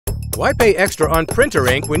Why pay extra on printer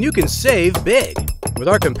ink when you can save big with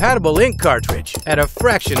our compatible ink cartridge at a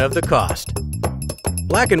fraction of the cost?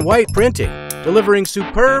 Black and white printing, delivering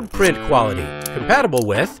superb print quality, compatible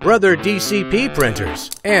with Brother DCP printers,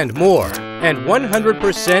 and more, and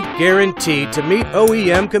 100% guaranteed to meet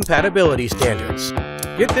OEM compatibility standards.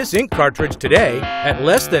 Get this ink cartridge today at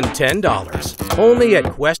less than $10, only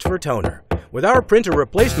at Quest for Toner. With our printer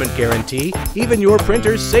replacement guarantee, even your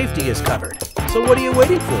printer's safety is covered. So what are you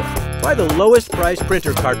waiting for? Buy the lowest priced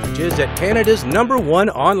printer cartridges at Canada's #1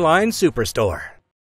 online superstore.